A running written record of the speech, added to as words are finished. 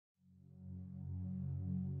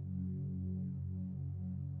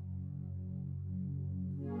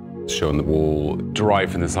show on the wall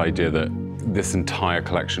derived from this idea that this entire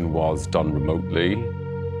collection was done remotely.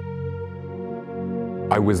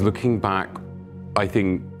 I was looking back, I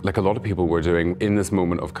think, like a lot of people were doing, in this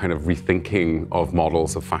moment of kind of rethinking of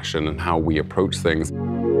models of fashion and how we approach things.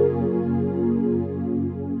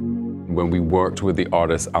 When we worked with the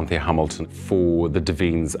artist Anthea Hamilton for the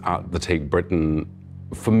Devines at the Tate Britain,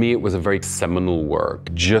 for me it was a very seminal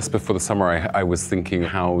work. Just before the summer I was thinking,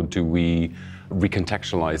 how do we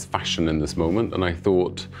recontextualize fashion in this moment? And I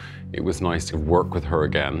thought it was nice to work with her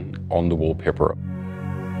again on the wallpaper.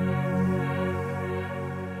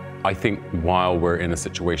 I think while we're in a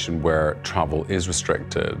situation where travel is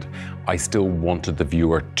restricted, I still wanted the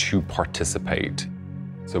viewer to participate.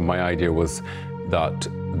 So my idea was that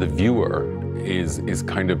the viewer is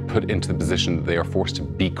kind of put into the position that they are forced to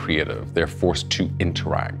be creative, they're forced to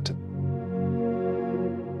interact.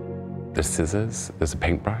 There's scissors, there's a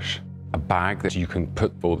paintbrush, a bag that you can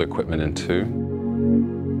put all the equipment into.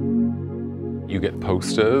 You get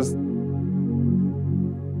posters.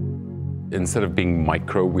 Instead of being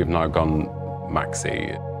micro, we've now gone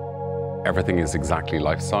maxi. Everything is exactly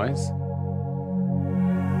life-size.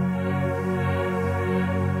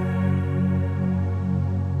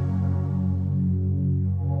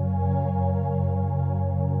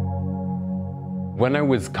 When I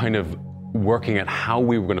was kind of working at how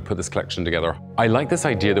we were going to put this collection together, I like this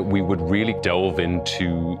idea that we would really delve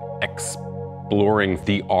into exploring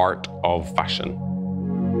the art of fashion.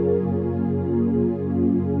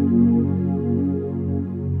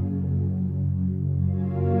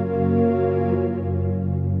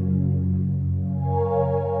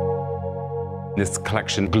 This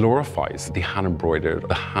collection glorifies the hand-embroidered,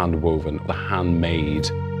 the hand-woven, the handmade,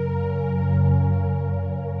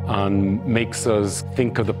 and makes us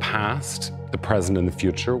think of the past, the present, and the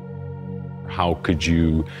future. How could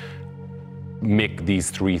you make these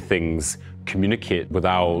three things communicate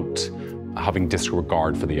without having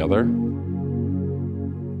disregard for the other?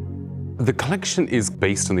 The collection is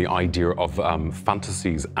based on the idea of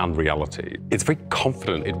fantasies and reality. It's very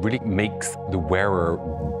confident. It really makes the wearer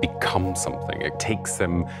become something. It takes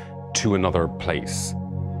them to another place.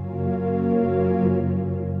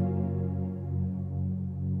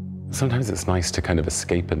 Sometimes it's nice to kind of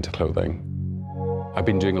escape into clothing. I've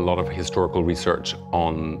been doing a lot of historical research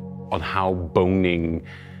on how boning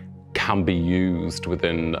can be used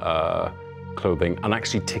within clothing and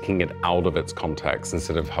actually taking it out of its context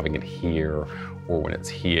instead of having it here or when it's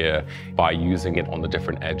here. By using it on the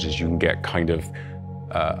different edges, you can get kind of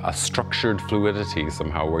a structured fluidity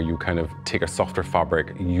somehow, where you kind of take a softer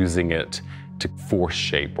fabric, using it to force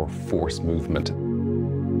shape or force movement.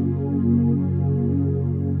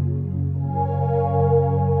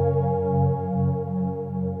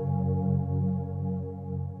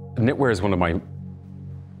 Knitwear is one of my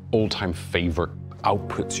all-time favorite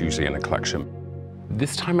outputs usually in a collection.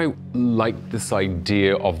 This time I liked this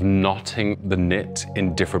idea of knotting the knit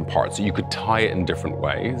in different parts. You could tie it in different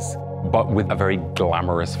ways, but with a very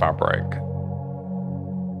glamorous fabric.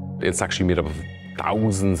 It's actually made up of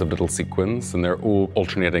thousands of little sequins, and they're all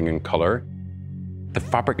alternating in color. The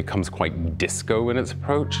fabric becomes quite disco in its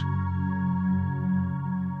approach.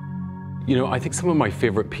 You know, I think some of my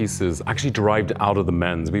favorite pieces actually derived out of the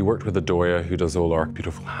men's. We worked with Adoya, who does all our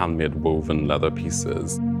beautiful handmade woven leather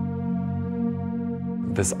pieces.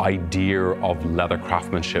 This idea of leather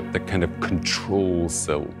craftsmanship that kind of controls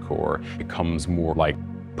silk or becomes more like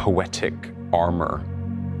poetic armor.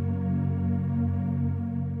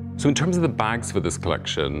 So in terms of the bags for this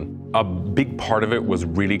collection, a big part of it was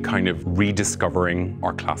really kind of rediscovering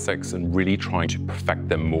our classics and really trying to perfect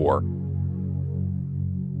them more.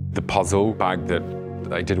 The puzzle bag that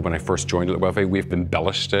I did when I first joined LOEWE, we've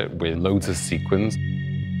embellished it with loads of sequins.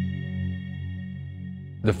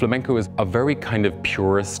 The flamenco is a very kind of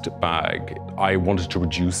purist bag. I wanted to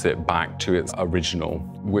reduce it back to its original,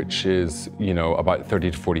 which is, you know, about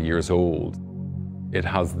 30 to 40 years old. It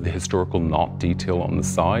has the historical knot detail on the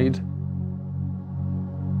side.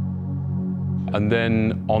 And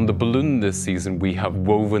then on the balloon this season, we have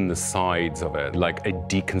woven the sides of it like a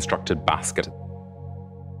deconstructed basket.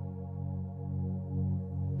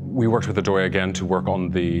 We worked with Adoya again to work on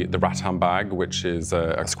the rattan bag, which is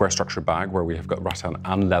a square structure bag where we have got rattan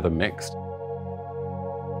and leather mixed.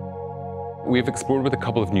 We've explored with a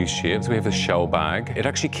couple of new shapes. We have a shell bag. It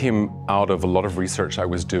actually came out of a lot of research I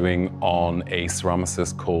was doing on a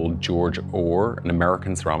ceramicist called George Orr, an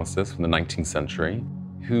American ceramicist from the 19th century,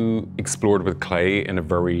 who explored with clay in a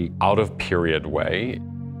very out-of-period way.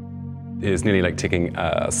 It's nearly like taking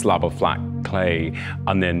a slab of flat clay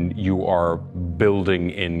and then you are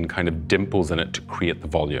building in kind of dimples in it to create the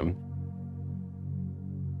volume.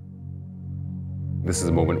 this is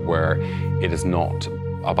a moment where it is not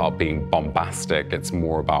about being bombastic, it's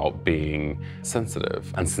more about being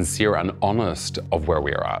sensitive and sincere and honest of where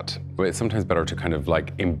we are at. It's sometimes better to kind of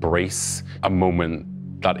like embrace a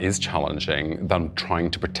moment that is challenging than trying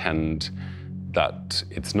to pretend that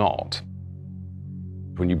it's not.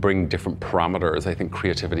 When you bring different parameters, I think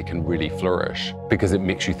creativity can really flourish because it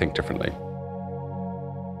makes you think differently.